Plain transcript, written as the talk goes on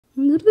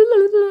Hey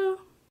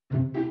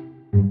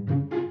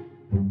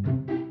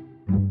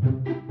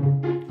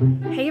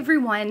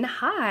everyone,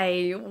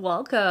 hi,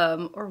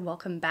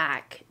 welcome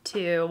back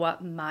to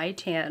my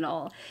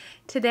channel.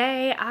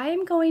 Today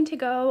I'm going to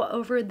go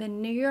over the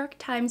New York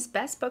Times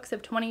best books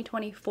of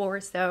 2024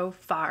 so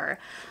far.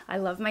 I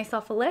love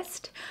myself a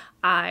list.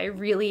 I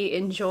really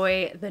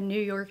enjoy the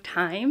New York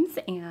Times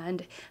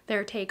and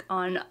their take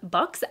on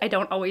books. I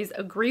don't always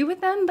agree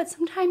with them, but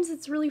sometimes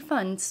it's really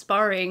fun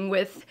sparring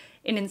with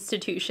an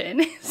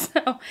institution.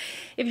 So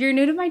if you're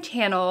new to my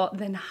channel,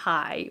 then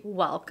hi,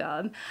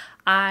 welcome.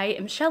 I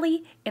am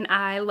Shelly and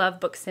I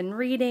love books and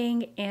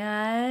reading,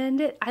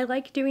 and I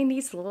like doing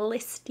these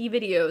listy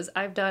videos.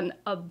 I've done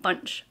a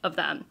bunch of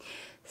them.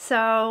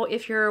 So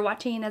if you're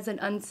watching as an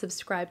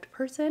unsubscribed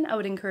person, I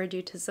would encourage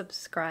you to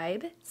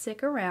subscribe,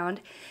 stick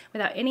around.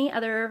 Without any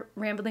other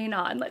rambling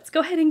on, let's go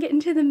ahead and get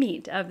into the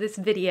meat of this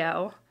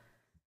video.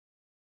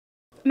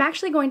 I'm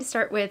actually going to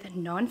start with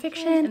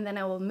nonfiction and then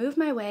I will move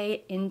my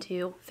way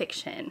into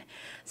fiction.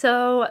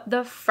 So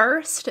the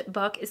first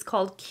book is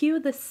called Cue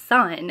the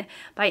Sun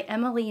by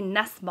Emily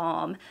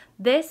Nussbaum.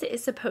 This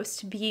is supposed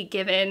to be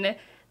given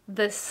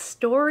the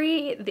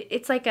story,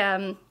 it's like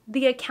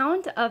the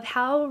account of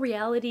how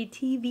reality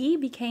TV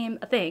became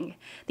a thing.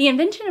 The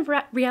invention of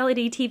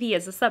reality TV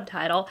is a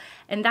subtitle,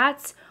 and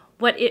that's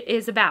what it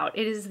is about.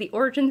 It is the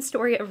origin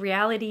story of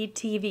reality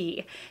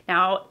TV.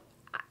 Now,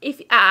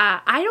 if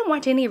I don't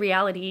watch any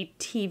reality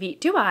TV,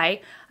 do I?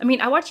 I mean,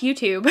 I watch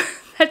YouTube.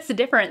 That's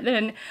different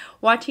than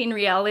watching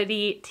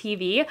reality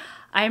TV.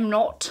 I'm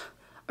not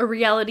a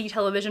reality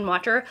television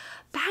watcher.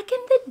 Back in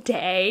the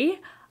day,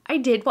 I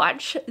did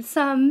watch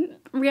some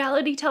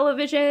reality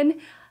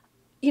television,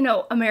 you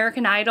know,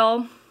 American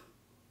Idol,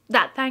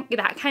 that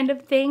kind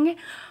of thing.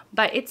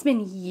 But it's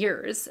been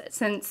years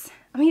since,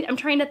 I mean, I'm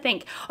trying to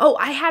think. Oh,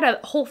 I had a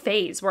whole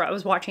phase where I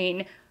was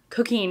watching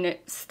cooking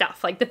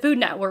stuff. Like the Food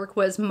Network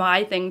was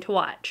my thing to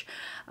watch.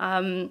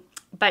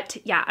 But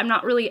yeah, I'm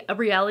not really a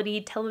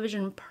reality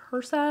television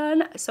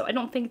person, so I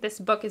don't think this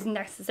book is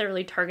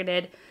necessarily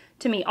targeted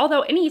to me,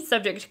 although any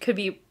subject could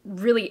be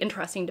really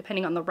interesting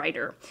depending on the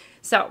writer.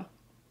 So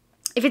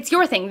if it's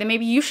your thing, then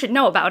maybe you should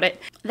know about it.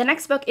 The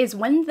next book is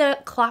When the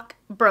Clock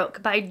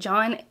Broke by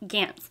John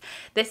Gantz.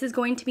 This is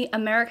going to be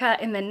America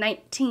in the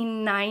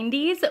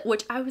 1990s,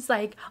 which I was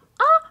like,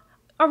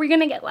 are we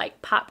gonna get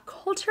like pop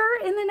culture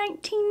in the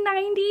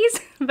 1990s?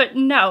 But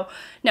no,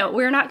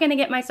 we're not gonna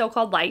get My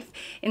So-Called Life.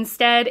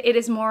 Instead, it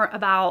is more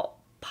about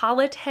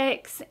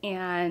politics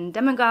and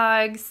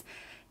demagogues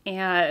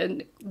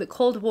and the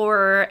Cold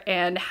War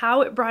and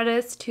how it brought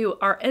us to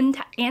our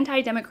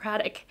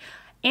anti-democratic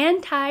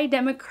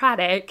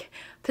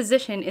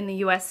position in the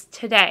US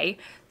today.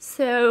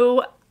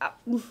 So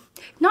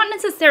not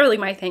necessarily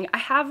my thing. I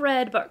have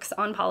read books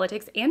on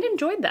politics and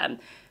enjoyed them,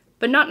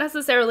 but not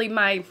necessarily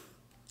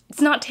it's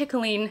not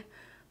tickling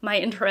my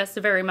interest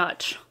very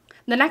much.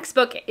 The next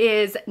book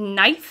is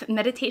Knife,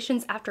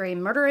 Meditations After a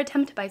Murder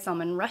Attempt by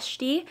Salman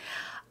Rushdie.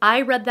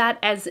 I read that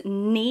as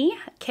knee,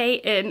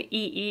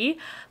 K-N-E-E,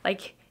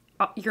 like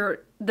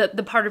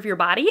the part of your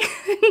body.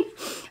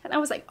 And I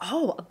was like,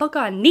 oh, a book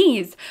on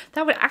knees.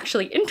 That would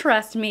actually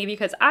interest me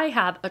because I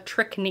have a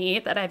trick knee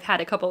that I've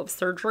had a couple of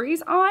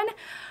surgeries on.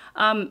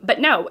 But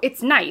no,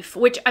 it's Knife,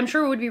 which I'm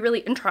sure would be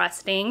really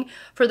interesting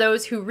for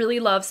those who really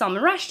love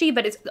Salman Rushdie,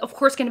 but it's of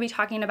course going to be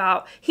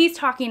he's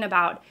talking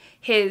about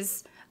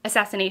his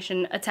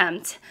assassination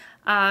attempt,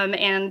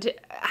 and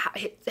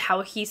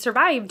how he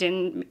survived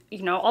and,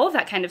 you know, all of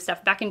that kind of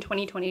stuff back in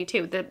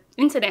 2022. The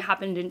incident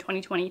happened in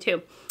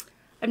 2022.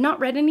 I've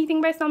not read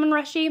anything by Salman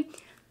Rushdie.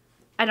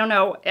 I don't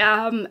know.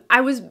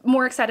 I was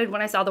more excited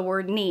when I saw the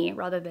word knee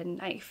rather than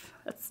knife.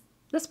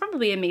 That's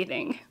probably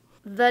amazing.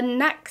 The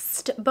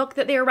next book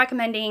that they are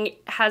recommending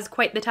has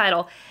quite the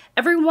title.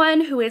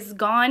 Everyone Who Is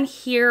Gone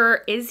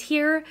Here Is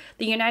Here,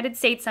 The United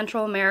States,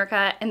 Central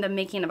America, and the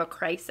Making of a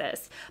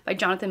Crisis by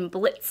Jonathan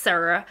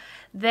Blitzer.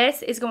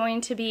 This is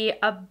going to be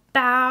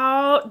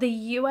about the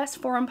U.S.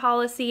 foreign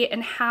policy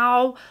and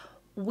how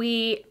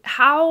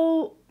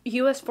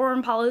U.S.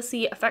 foreign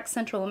policy affects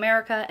Central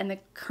America and the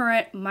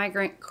current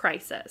migrant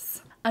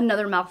crisis.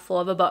 Another mouthful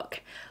of a book.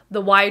 The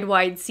Wide,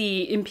 Wide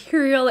Sea,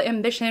 Imperial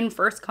Ambition,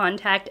 First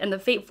Contact, and the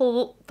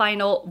Fateful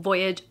Final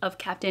Voyage of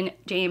Captain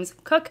James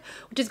Cook,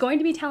 which is going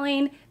to be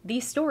telling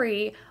the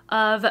story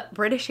of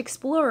British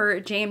explorer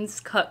James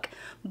Cook.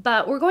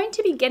 But we're going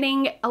to be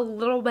getting a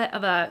little bit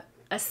of a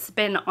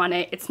spin on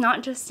it. It's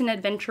not just an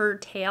adventure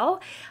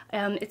tale.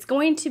 It's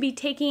going to be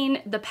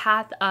taking the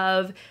path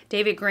of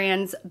David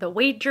Grann's The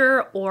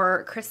Wager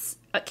or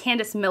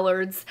Candace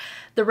Millard's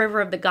The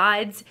River of the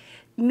Gods,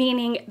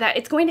 meaning that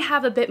it's going to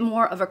have a bit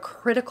more of a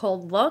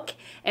critical look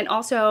and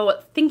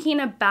also thinking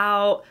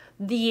about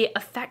the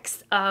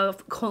effects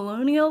of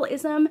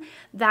colonialism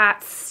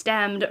that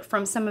stemmed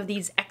from some of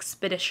these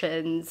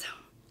expeditions.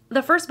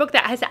 The first book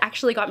that has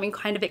actually got me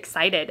kind of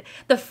excited,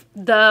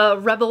 The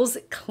Rebels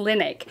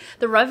Clinic,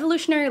 The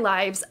Revolutionary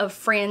Lives of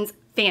Franz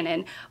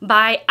Fanon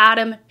by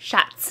Adam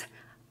Schatz.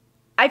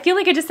 I feel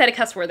like I just said a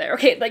cuss word there.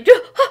 Okay, like,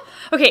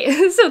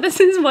 okay, so this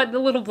is what the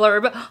little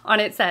blurb on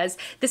it says.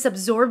 This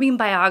absorbing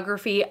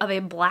biography of a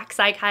Black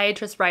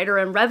psychiatrist, writer,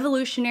 and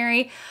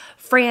revolutionary,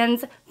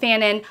 Franz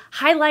Fanon,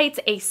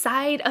 highlights a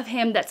side of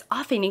him that's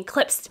often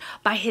eclipsed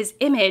by his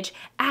image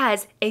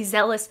as a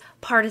zealous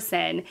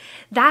partisan,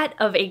 that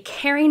of a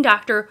caring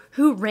doctor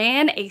who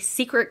ran a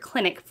secret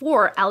clinic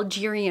for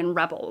Algerian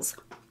rebels.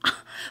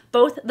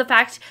 Both the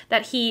fact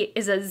that he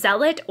is a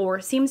zealot, or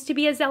seems to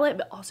be a zealot,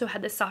 but also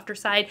had the softer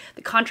side,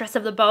 the contrast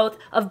of both,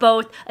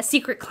 a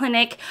secret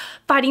clinic,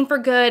 fighting for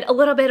good, a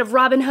little bit of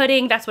Robin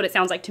Hooding, that's what it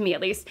sounds like to me at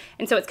least.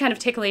 And so it's kind of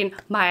tickling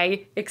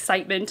my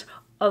excitement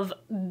of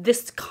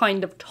this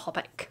kind of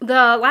topic.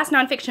 The last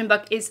nonfiction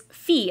book is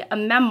Fee, a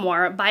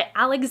memoir by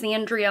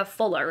Alexandria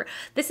Fuller.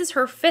 This is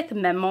her 5th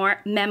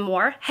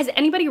memoir. Has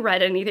anybody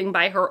read anything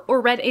by her, or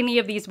read any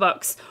of these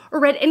books, or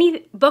read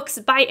any books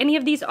by any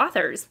of these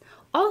authors?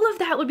 All of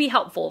that would be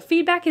helpful.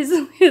 Feedback is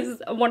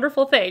a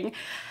wonderful thing.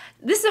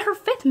 This is her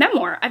 5th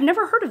memoir. I've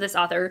never heard of this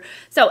author.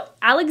 So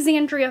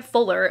Alexandria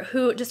Fuller,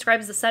 who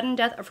describes the sudden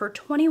death of her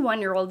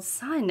 21-year-old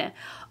son.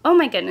 Oh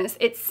my goodness,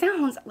 it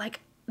sounds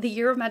like The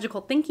Year of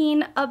Magical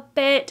Thinking a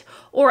bit.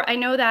 Or I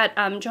know that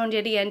Joan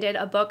Didion did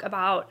a book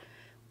about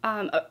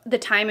the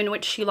time in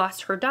which she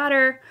lost her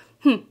daughter.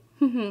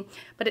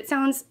 But it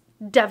sounds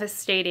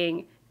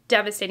devastating.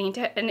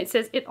 And it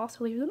says it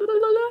also leaves,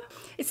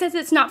 it says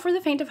it's not for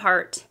the faint of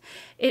heart.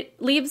 It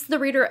leaves the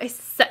reader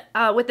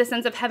with the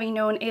sense of having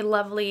known a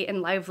lovely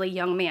and lively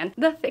young man.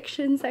 The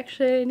fiction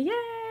section,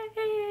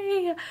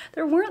 yay!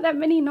 There weren't that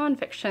many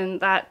nonfiction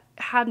that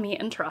had me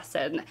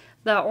interested.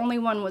 The only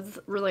one was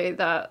really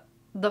the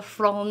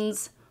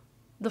Franz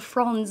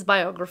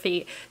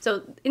biography.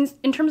 So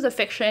in terms of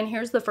fiction,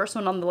 here's the first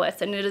one on the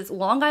list, and it is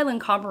Long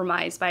Island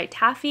Compromise by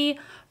Taffy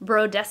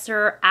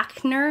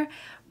Brodesser-Akner.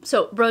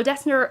 So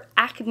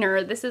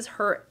Brodesser-Akner, this is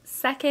her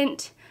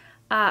 2nd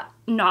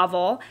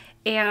novel,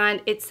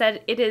 and it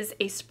said it is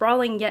a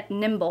sprawling yet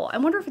nimble. I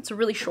wonder if it's a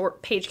really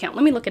short page count.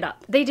 Let me look it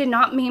up. They did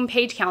not mean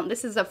page count.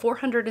 This is a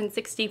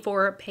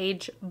 464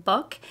 page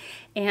book.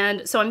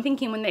 And so I'm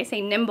thinking when they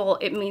say nimble,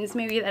 it means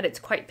maybe that it's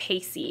quite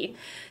pacey.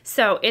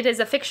 So it is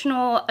a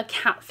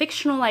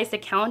fictionalized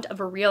account of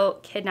a real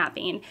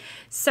kidnapping.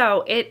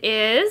 So it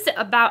is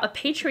about a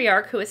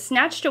patriarch who is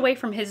snatched away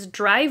from his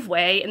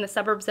driveway in the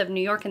suburbs of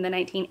New York in the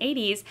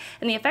 1980s,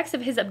 and the effects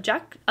of his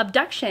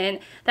abduction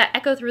that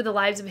echo through the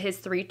lives of his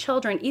 3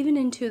 children, even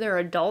into their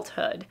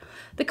adulthood.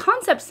 The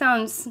concept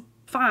sounds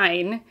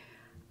fine.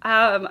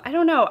 I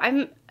don't know.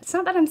 It's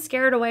not that I'm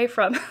scared away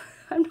from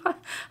I'm not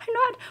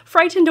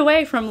frightened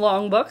away from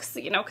long books,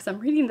 you know, because I'm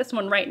reading this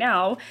one right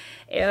now,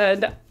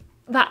 but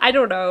I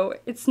don't know.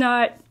 It's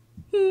not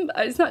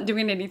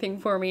doing anything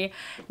for me.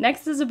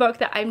 Next is a book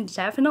that I'm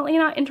definitely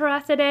not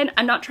interested in.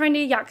 I'm not trying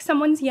to yuck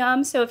someone's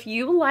yum, so if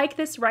you like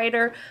this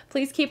writer,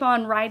 please keep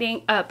on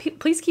writing,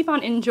 please keep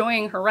on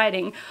enjoying her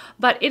writing.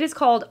 But it is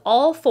called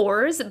All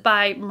Fours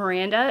by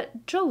Miranda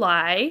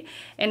July,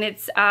 and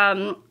it's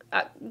a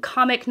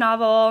comic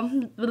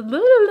novel,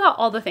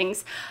 all the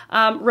things,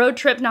 road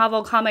trip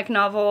novel, comic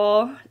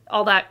novel,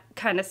 all that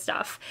kind of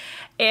stuff.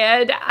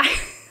 And I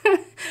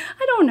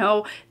don't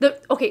know.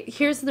 Okay,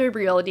 here's the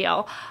real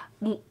deal.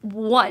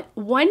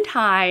 One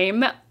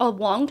time, a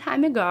long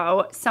time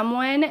ago,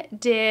 someone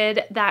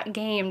did that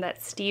game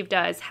that Steve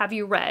does, Have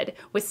You Read,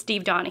 with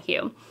Steve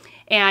Donahue.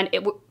 And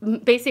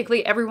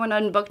basically everyone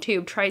on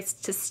BookTube tries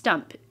to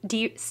stump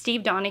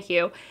Steve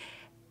Donahue.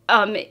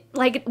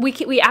 Like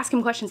we ask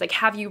him questions like,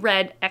 have you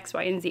read X,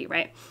 Y, and Z,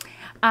 right?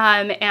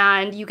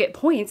 And you get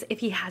points if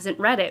he hasn't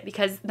read it,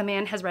 because the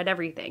man has read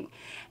everything.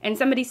 And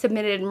somebody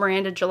submitted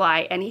Miranda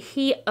July, and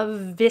he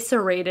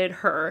eviscerated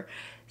her.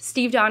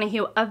 Steve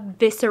Donahue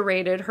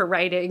eviscerated her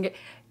writing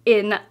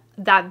in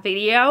that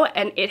video,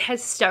 and it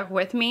has stuck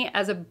with me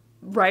as a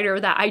writer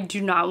that I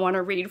do not want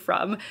to read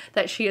from,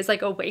 that she is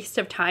like a waste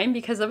of time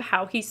because of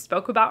how he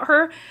spoke about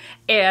her.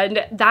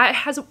 And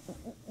that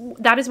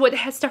is what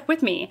has stuck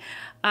with me.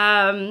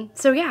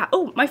 So yeah.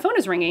 Oh, my phone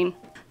is ringing.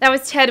 That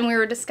was Ted, and we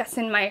were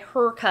discussing my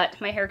haircut.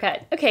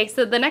 Okay,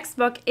 so the next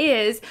book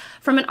is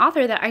from an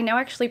author that I know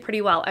actually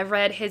pretty well. I've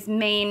read his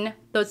main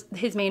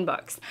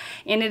books,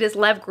 and it is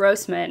Lev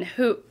Grossman,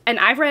 and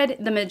I've read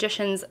the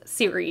Magicians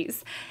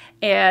series,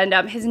 and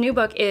his new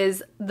book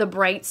is The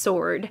Bright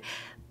Sword.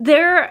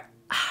 I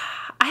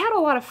had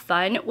a lot of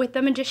fun with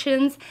the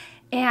Magicians,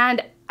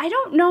 and I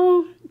don't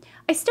know,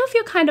 I still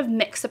feel kind of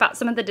mixed about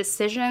some of the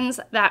decisions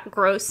that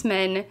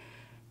Grossman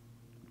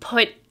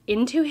put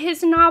into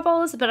his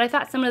novels, but I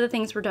thought some of the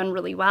things were done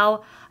really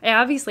well. I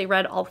obviously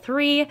read all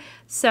 3,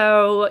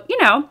 so, you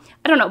know,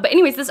 I don't know. But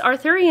anyways, this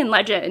Arthurian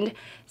legend,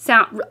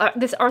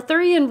 this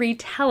Arthurian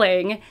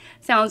retelling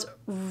sounds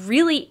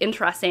really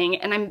interesting,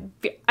 and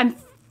I'm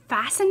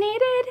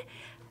fascinated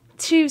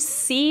to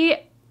see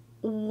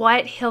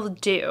what he'll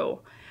do.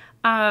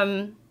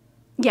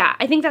 Yeah,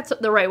 I think that's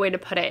the right way to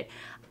put it.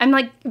 I'm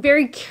like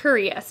very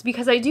curious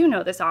because I do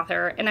know this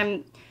author, and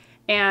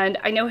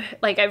I know,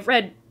 like, I've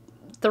read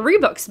 3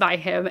 books by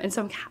him, and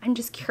so I'm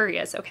just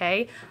curious,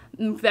 okay?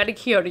 I'm very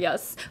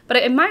curious. But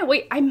I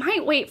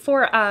might wait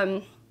for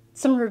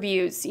some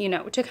reviews, you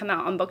know, to come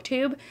out on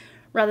booktube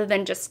rather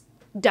than just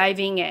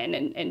diving in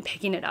and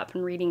picking it up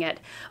and reading it.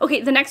 Okay,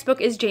 the next book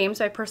is James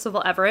by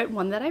Percival Everett,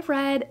 one that I've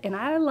read and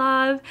I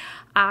love.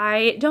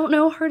 I don't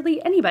know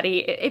hardly anybody,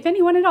 if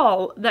anyone at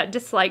all, that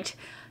disliked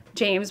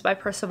James by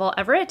Percival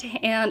Everett,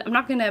 and I'm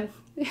not gonna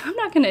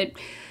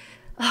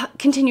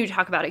continue to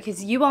talk about it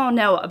because you all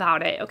know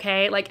about it,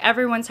 okay? Like,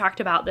 everyone's talked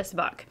about this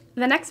book.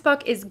 The next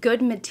book is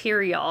Good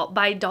Material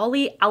by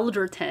Dolly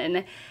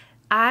Alderton.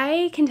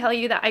 I can tell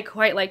you that I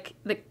quite like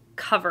the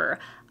cover.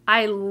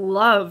 I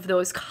love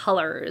those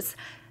colors.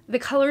 The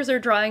colors are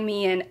drawing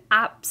me in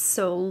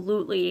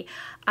absolutely.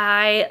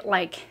 I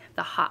like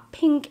the hot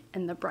pink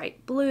and the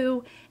bright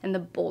blue and the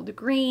bold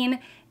green.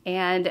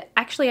 And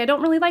actually, I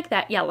don't really like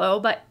that yellow,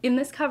 but in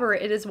this cover,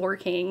 it is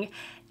working.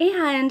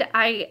 And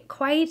I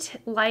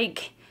quite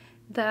like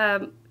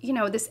the, you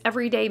know, this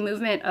everyday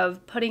movement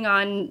of putting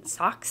on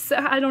socks.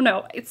 I don't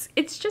know.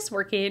 It's just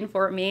working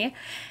for me.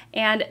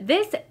 And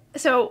this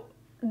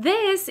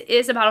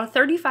is about a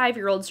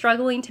 35-year-old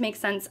struggling to make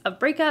sense of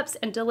breakups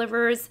and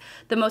delivers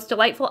the most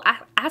delightful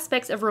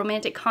aspects of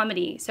romantic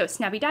comedy. So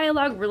snappy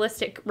dialogue,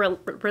 realistic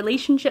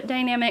relationship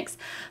dynamics,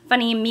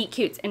 funny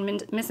meet-cutes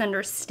and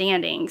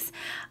misunderstandings,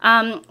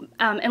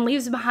 and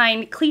leaves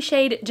behind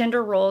cliched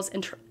gender roles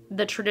and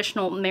the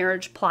traditional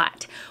marriage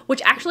plot,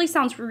 which actually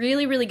sounds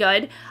really, really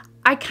good.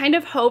 I kind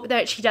of hope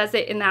that she does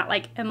it in that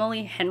like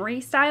Emily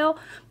Henry style,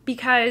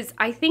 because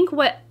I think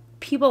what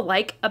people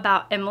like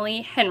about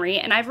Emily Henry,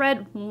 and I've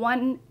read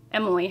one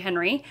Emily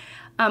Henry,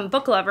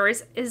 Book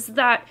Lovers, is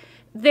that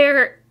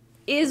there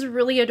is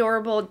really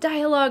adorable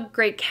dialogue,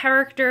 great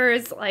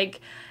characters,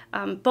 like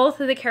both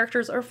of the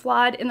characters are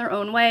flawed in their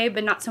own way,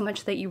 but not so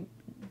much that you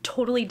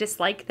totally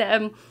dislike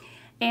them.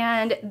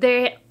 And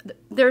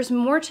there's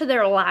more to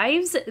their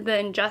lives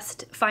than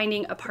just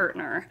finding a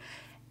partner.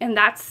 And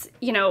that's,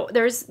 you know,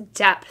 there's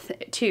depth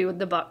to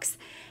the books.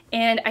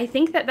 And I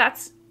think that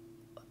that's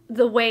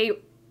the way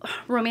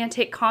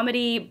romantic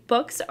comedy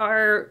books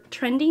are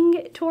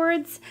trending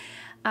towards.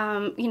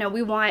 You know,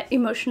 we want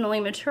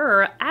emotionally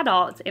mature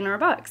adults in our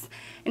books.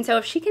 And so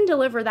if she can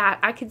deliver that,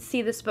 I could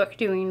see this book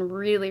doing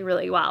really,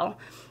 really well.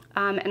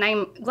 And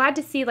I'm glad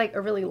to see like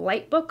a really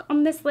light book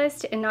on this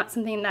list and not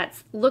something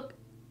that's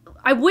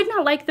I would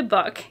not like the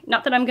book,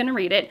 not that I'm going to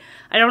read it.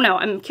 I don't know.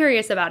 I'm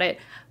curious about it.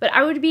 But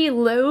I would be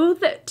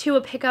loath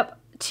to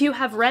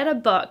have read a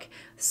book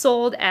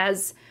sold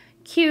as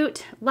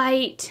cute,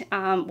 light,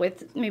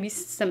 with maybe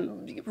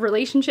some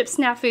relationship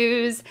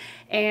snafus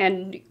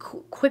and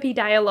quippy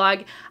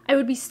dialogue. I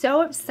would be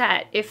so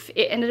upset if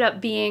it ended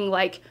up being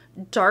like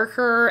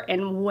darker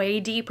and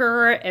way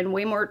deeper and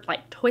way more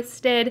like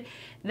twisted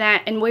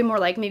and way more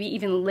like maybe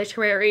even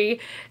literary,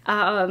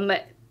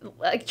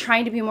 like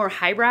trying to be more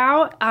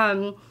highbrow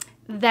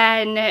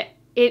than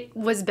it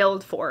was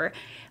billed for.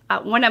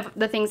 One of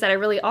the things that I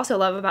really also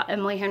love about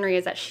Emily Henry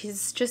is that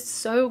she's just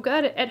so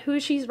good at who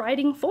she's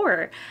writing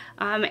for.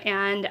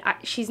 And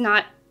she's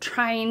not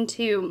trying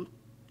to,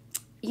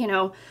 you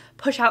know,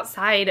 push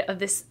outside of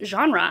this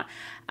genre.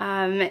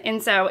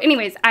 And so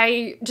anyways,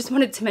 I just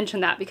wanted to mention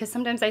that because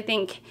sometimes I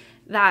think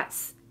that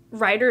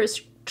writers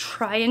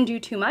try and do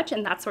too much,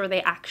 and that's where they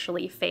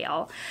actually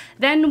fail.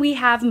 Then we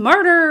have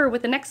Murder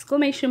with an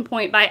exclamation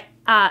point by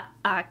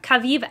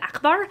Kaviv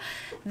Akbar.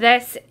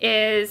 This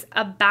is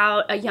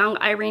about a young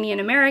Iranian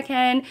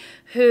American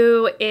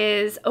who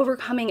is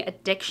overcoming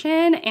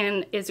addiction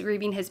and is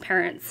grieving his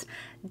parents'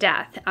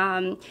 death.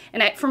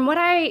 From what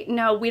I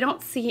know, we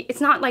don't see,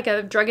 it's not like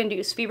a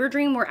drug-induced fever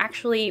dream. We're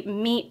actually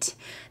meet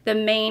the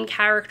main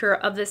character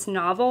of this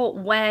novel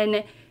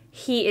when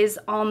he is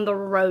on the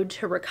road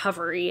to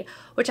recovery,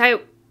 which I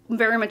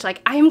very much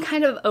like. I am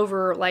kind of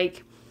over,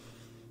 like,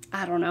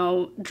 I don't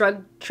know,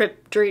 drug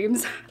trip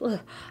dreams. Ugh,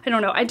 I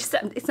don't know.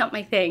 It's not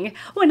my thing.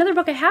 Oh, another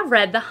book I have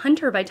read, The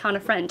Hunter by Tana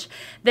French.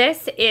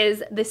 This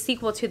is the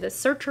sequel to The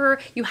Searcher.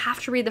 You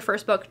have to read the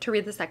first book to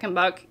read the second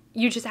book.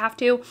 You just have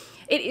to.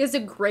 It is a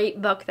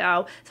great book,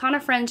 though.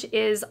 Tana French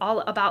is all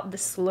about the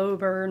slow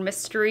burn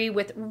mystery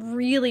with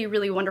really,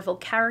 really wonderful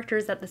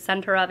characters at the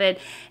center of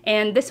it.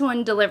 And this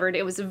one delivered.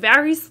 It was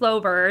very slow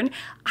burn.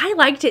 I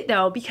liked it,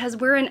 though, because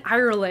we're in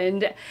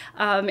Ireland.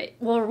 Well,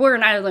 we're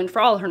in Ireland for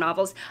all her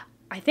novels,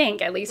 I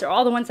think, at least, or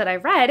all the ones that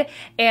I've read.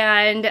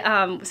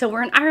 And so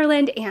we're in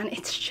Ireland, and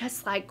it's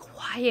just like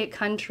quiet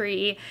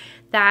country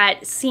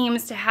that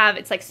seems to have,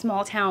 it's like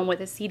small town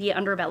with a seedy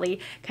underbelly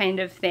kind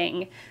of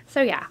thing.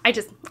 So yeah,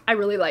 I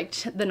really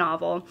liked the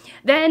novel.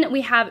 Then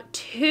we have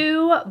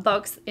 2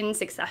 books in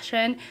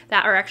succession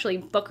that are actually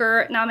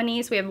Booker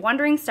nominees. We have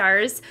Wandering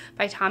Stars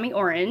by Tommy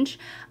Orange,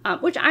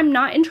 which I'm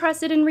not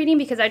interested in reading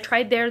because I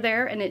tried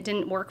There and it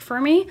didn't work for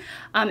me.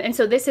 And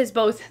so this is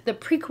both the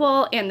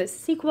prequel and the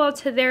sequel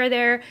to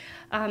There.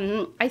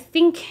 I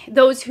think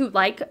those who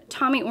like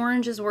Tommy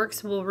Orange's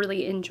works will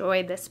really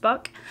enjoy this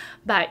book,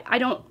 but I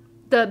don't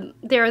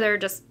there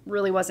just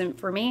really wasn't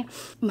for me.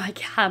 My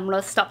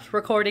camera stopped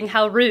recording,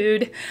 how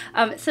rude.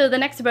 So the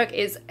next book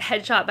is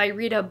Headshot by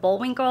Rita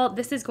Bullwinkle.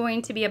 This is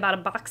going to be about a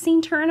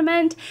boxing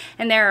tournament,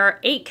 and there are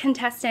 8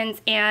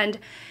 contestants, and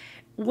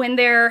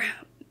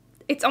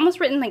it's almost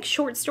written like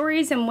short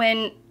stories, and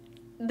when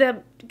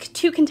the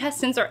 2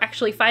 contestants are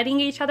actually fighting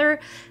each other,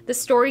 the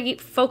story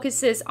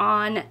focuses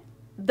on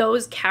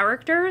those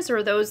characters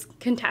or those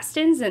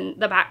contestants and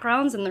the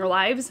backgrounds and their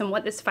lives and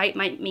what this fight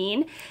might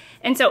mean.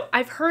 And so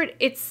I've heard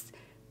it's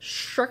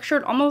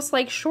structured almost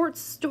like short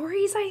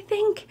stories, I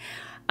think.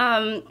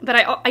 But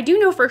I do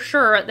know for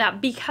sure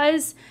that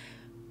because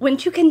when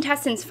 2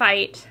 contestants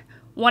fight,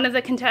 one of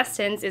the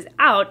contestants is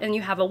out and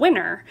you have a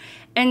winner.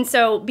 And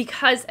so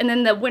and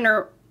then the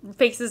winner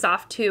faces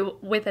off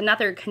with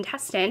another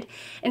contestant.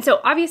 And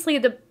so obviously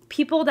the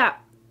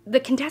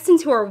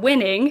contestants who are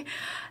winning,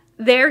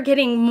 they're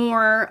getting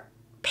more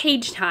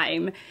page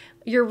time.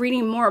 You're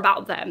reading more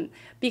about them,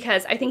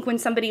 because I think when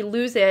somebody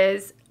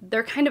loses,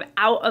 they're kind of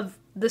out of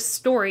the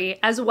story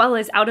as well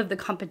as out of the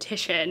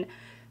competition.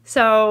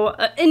 So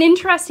an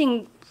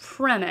interesting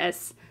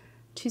premise,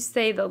 to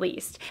say the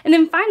least. And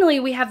then finally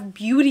we have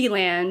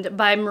Beautyland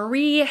by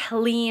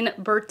Marie-Helene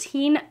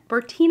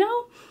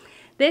Bertino.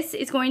 This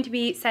is going to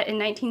be set in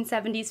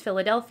 1970s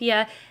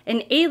Philadelphia.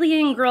 An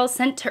alien girl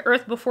sent to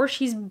Earth before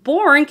she's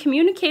born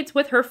communicates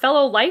with her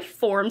fellow life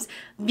forms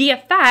via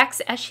fax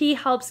as she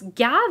helps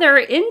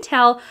gather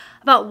intel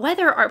about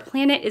whether our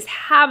planet is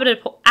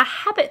habitable.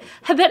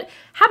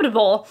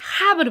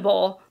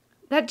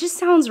 That just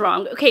sounds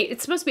wrong. Okay,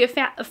 it's supposed to be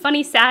a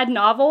funny, sad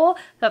novel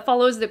that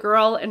follows the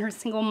girl and her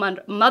single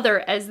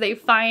mother as they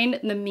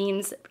find the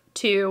means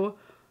to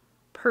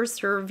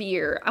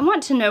persevere. I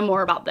want to know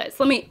more about this.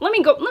 Let me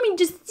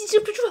just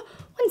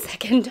 1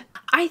 second.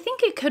 I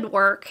think it could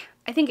work.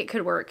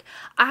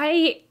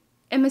 I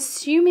am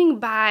assuming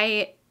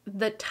by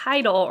the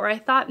title, or I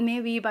thought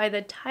maybe by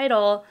the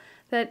title,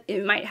 that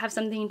it might have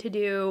something to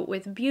do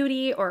with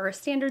beauty or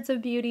standards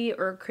of beauty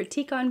or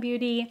critique on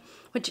beauty,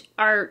 which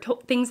are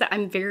things that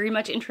I'm very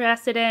much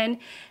interested in.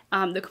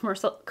 The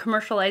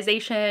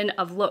commercialization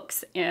of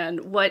looks and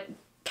what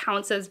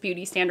counts as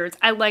beauty standards.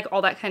 I like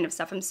all that kind of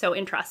stuff. I'm so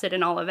interested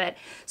in all of it.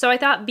 So I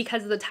thought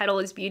because the title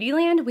is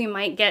Beautyland, we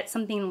might get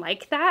something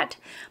like that,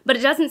 but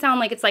it doesn't sound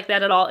like it's like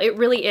that at all. It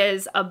really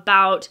is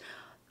about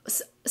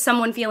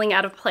someone feeling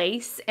out of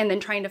place and then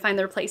trying to find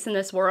their place in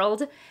this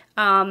world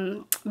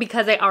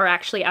because they are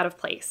actually out of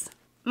place.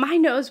 My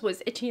nose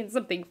was itching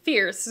something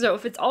fierce, so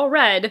if it's all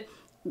red,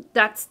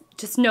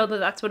 just know that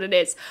that's what it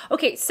is.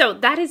 Okay, so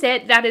that is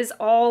it. That is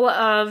all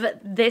of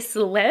this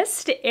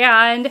list,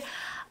 and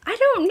I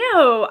don't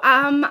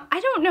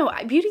know.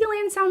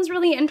 Beautyland sounds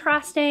really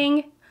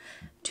interesting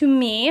to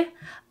me.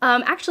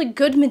 Actually,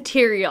 Good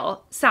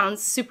Material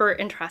sounds super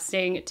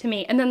interesting to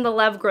me. And then the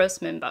Lev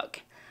Grossman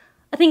book.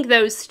 I think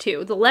those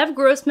 2. The Lev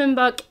Grossman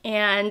book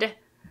and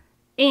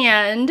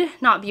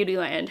not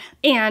Beautyland,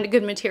 and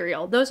Good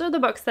Material. Those are the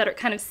books that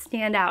kind of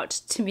stand out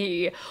to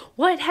me.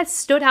 What has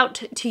stood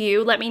out to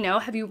you? Let me know.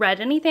 Have you read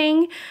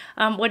anything?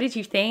 What did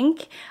you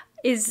think?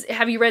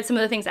 Have you read some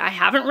of the things that I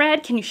haven't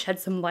read? Can you shed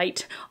some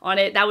light on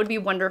it? That would be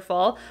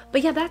wonderful.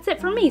 But yeah, that's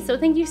it for me. So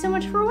thank you so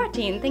much for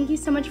watching. Thank you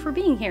so much for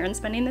being here and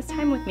spending this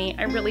time with me.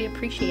 I really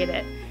appreciate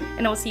it.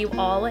 And I will see you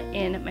all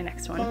in my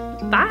next one.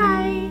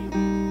 Bye!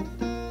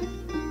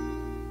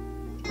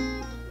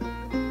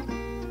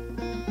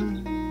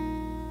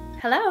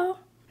 Hello.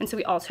 And so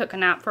we all took a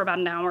nap for about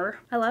an hour.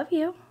 I love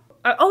you.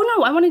 Oh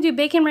no, I want to do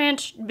bacon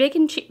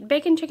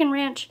chicken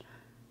ranch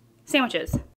sandwiches.